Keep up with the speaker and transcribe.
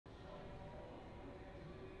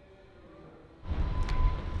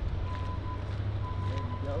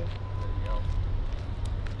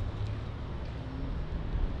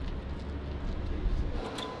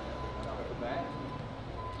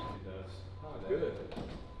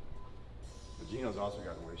Gino's also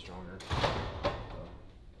gotten way stronger.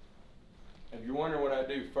 If you're wondering what I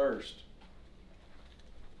do first,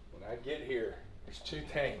 when I get here, there's two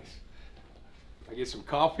things. I get some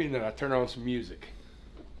coffee and then I turn on some music.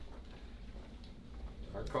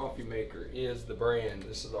 Our coffee maker is the brand.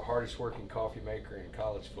 This is the hardest working coffee maker in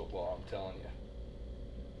college football, I'm telling you.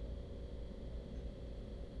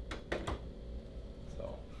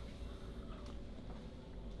 So,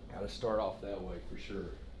 gotta start off that way for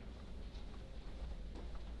sure.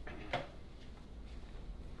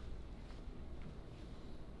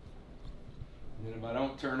 And if I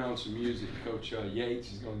don't turn on some music, Coach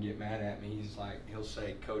Yates is going to get mad at me. He'll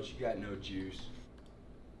say, Coach, you got no juice.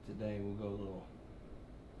 Today we'll go a little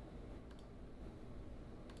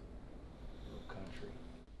country.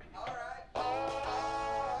 All right.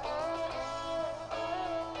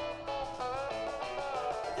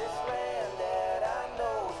 This land that I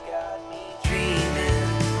know's got me dreaming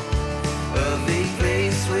of a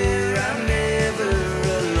place where I'm never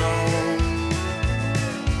alone.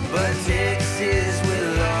 But Texas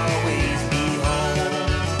will always be home.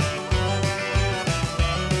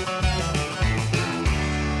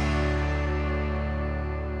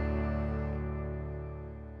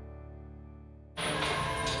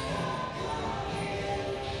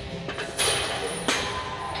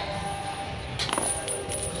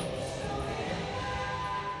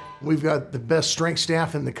 We've got the best strength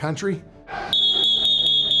staff in the country.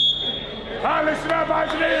 Listen up,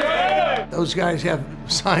 engineers! Those guys have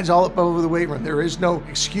signs all up over the weight room. There is no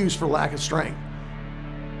excuse for lack of strength.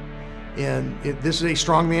 And this is a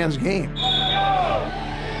strong man's game.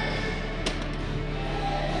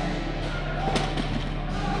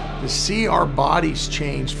 To see our bodies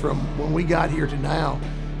change from when we got here to now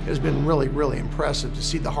has been really, really impressive to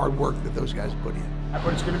see the hard work that those guys put in.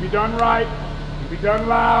 But it's going to be done right, it's going to be done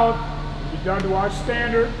loud, it's going to be done to our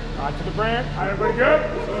standard, not to the brand. All right, everybody good?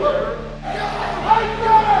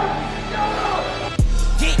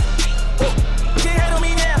 Can't handle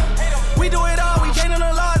me now. We do it all, we changing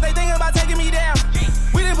the laws, they thinking about taking me down.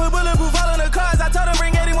 We didn't put bulletproof all in the cars, I told them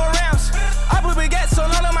bring 80 more rounds. I put baguettes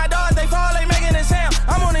on all of my dogs, they fall, they making a sound.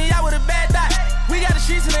 I'm on the yacht with a bad dot, we got the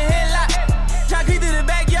streets in the headlock. Try to creep through the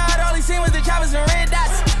backyard, all he seen was the choppers and red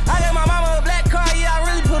dots. I got my mama a black car, yeah, I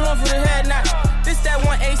really put on for the head knot. This that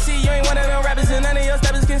one AC, you ain't one of them rappers, and none of your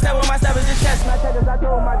steppers can step with my steppers, just chest. My checkers, I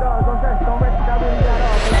told my dogs, don't stress, don't rest, I really got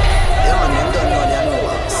off. Yeah, man, don't know that no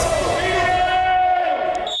works.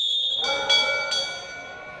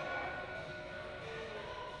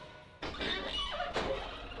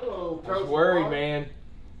 I was worried, man.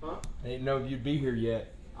 Huh? I didn't know if you'd be here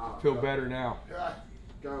yet. I feel better now.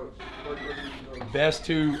 Go. Best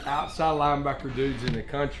two outside linebacker dudes in the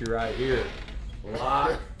country right here.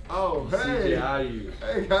 Lot. Oh, hey. CJIU.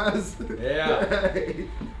 Hey, guys. Yeah.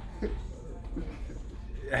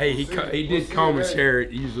 Hey, he did comb his hair.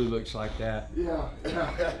 It usually looks like that. Yeah.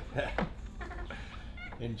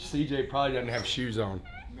 And CJ probably doesn't have shoes on.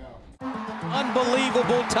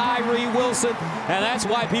 Unbelievable Tyree Wilson, and that's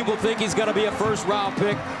why people think he's going to be a first-round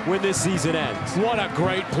pick when this season ends. What a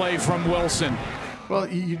great play from Wilson. Well,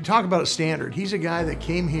 you talk about a standard. He's a guy that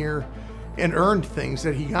came here and earned things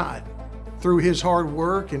that he got. Through his hard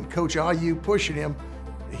work and Coach IU pushing him,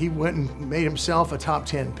 he went and made himself a top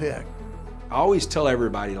 10 pick. I always tell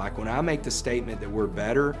everybody, like when I make the statement that we're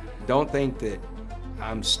better, don't think that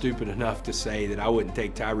I'm stupid enough to say that I wouldn't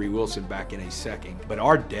take Tyree Wilson back in a second. But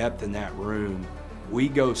our depth in that room, we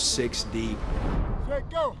go 6 deep.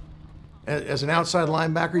 Go. As an outside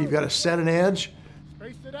linebacker, you've got to set an edge.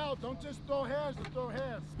 Space it out. Don't just throw hands, just throw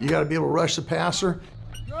hands. You got to be able to rush the passer.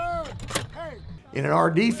 Good. Hey. And in our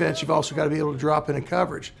defense, you've also got to be able to drop into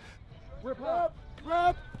coverage. Rip up.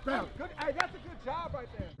 Rip. Bam. Good. Hey, that's a good job right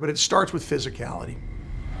there. But it starts with physicality.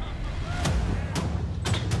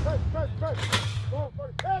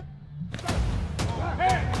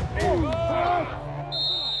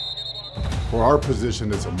 For our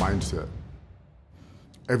position, it's a mindset.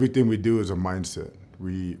 Everything we do is a mindset.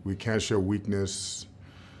 We can't show weakness.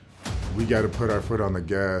 We got to put our foot on the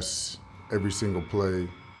gas every single play.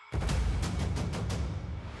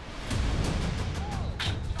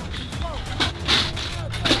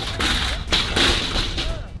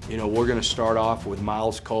 You know, we're going to start off with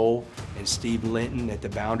Myles Cole and Steve Linton at the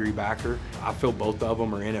boundary backer. I feel both of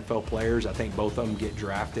them are NFL players. I think both of them get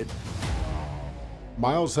drafted.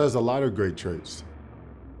 Myles has a lot of great traits.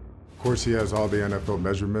 Of course, he has all the NFL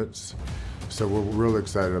measurements, so we're real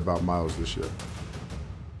excited about Myles this year.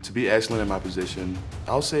 To be excellent in my position,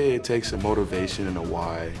 I'll say it takes a motivation and a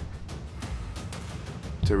why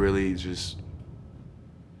to really just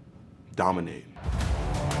dominate.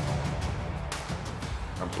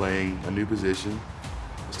 I'm playing a new position.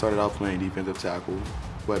 I started out playing defensive tackle.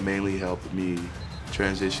 What mainly helped me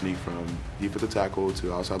transitioning from defensive tackle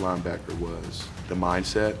to outside linebacker was the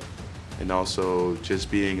mindset and also just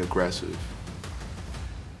being aggressive.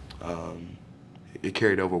 It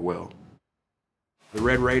carried over well. The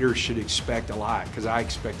Red Raiders should expect a lot, because I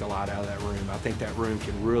expect a lot out of that room. I think that room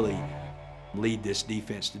can really lead this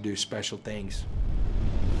defense to do special things.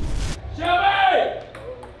 Shelby!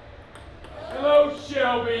 Hello,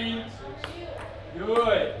 Shelby.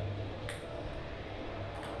 Good.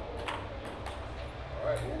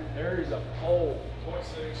 There's a pole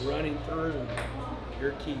running through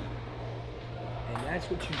your key. And that's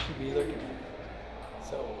what you should be looking at.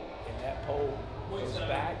 So, if that pole goes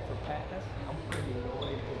back for pass, I'm freaking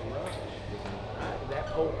going for the rush. If that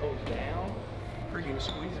pole goes down, freaking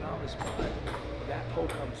squeezing on the spot. If that pole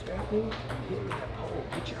comes straight, hit that pole.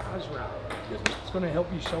 Get your eyes right. It's going to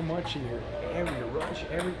help you so much in your rush,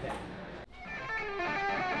 everything.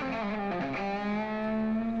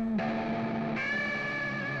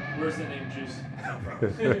 Where's the name Juice come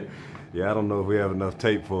from? Yeah, I don't know if we have enough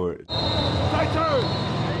tape for it. Tight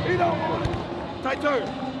turn! He don't want it! Tight turn!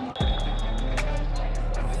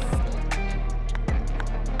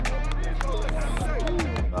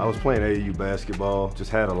 I was playing AAU basketball, just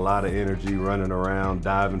had a lot of energy running around,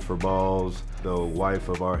 diving for balls. The wife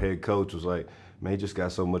of our head coach was like, man, he just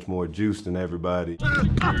got so much more juice than everybody.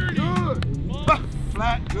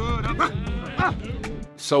 Flat, good.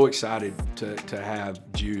 So excited to have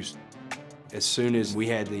Juice. As soon as we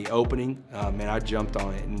had the opening, man, I jumped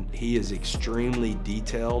on it, and he is extremely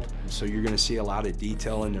detailed. So you're gonna see a lot of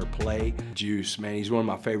detail in their play. Juice, man, he's one of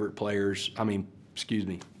my favorite players. I mean, excuse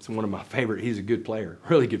me, it's one of my favorite, he's a good player,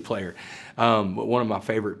 really good player, but one of my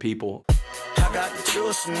favorite people. I got the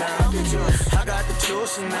juice now. I got the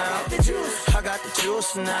juice now. I got the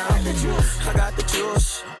juice now. I got the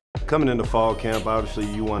juice. Coming into fall camp, obviously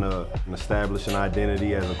you want to establish an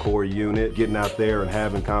identity as a core unit. Getting out there and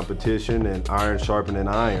having competition and iron sharpening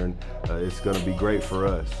iron, it's going to be great for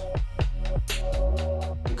us.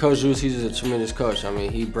 Coach Juice, he's a tremendous coach. I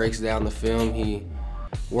mean, he breaks down the film. He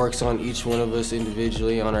works on each one of us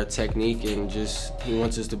individually on our technique, and just he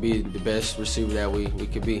wants us to be the best receiver that we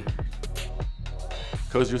could be.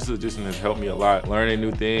 Coach Juice has helped me a lot, learning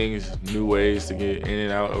new things, new ways to get in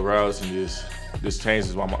and out of routes, and just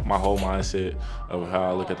changes my whole mindset of how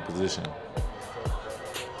I look at the position.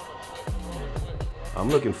 I'm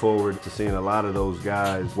looking forward to seeing a lot of those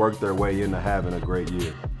guys work their way into having a great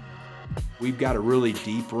year. We've got a really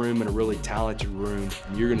deep room and a really talented room,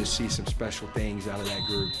 and you're gonna see some special things out of that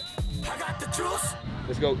group. I got the juice.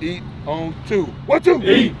 Let's go eat on 2. 1, 2,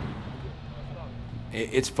 eat.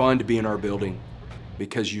 It's fun to be in our building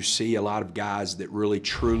because you see a lot of guys that really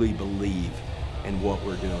truly believe in what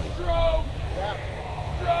we're doing.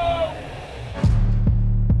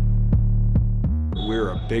 We're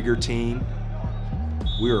a bigger team,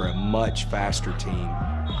 we're a much faster team,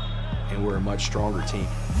 and we're a much stronger team.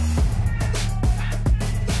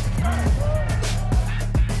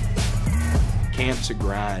 Camp's a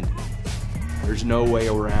grind. There's no way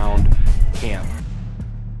around camp.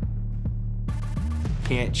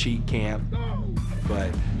 Can't cheat camp, but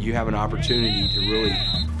you have an opportunity to really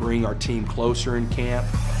bring our team closer in camp.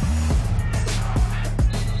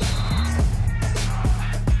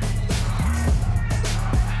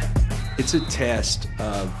 It's a test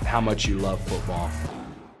of how much you love football.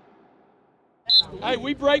 Hey,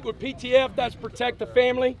 we break with PTF, that's protect the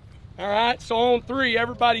family. All right, so on 3,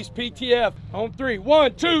 everybody's PTF. On 3,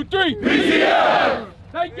 1, 2, 3. PTF!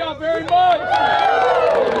 Thank y'all very much.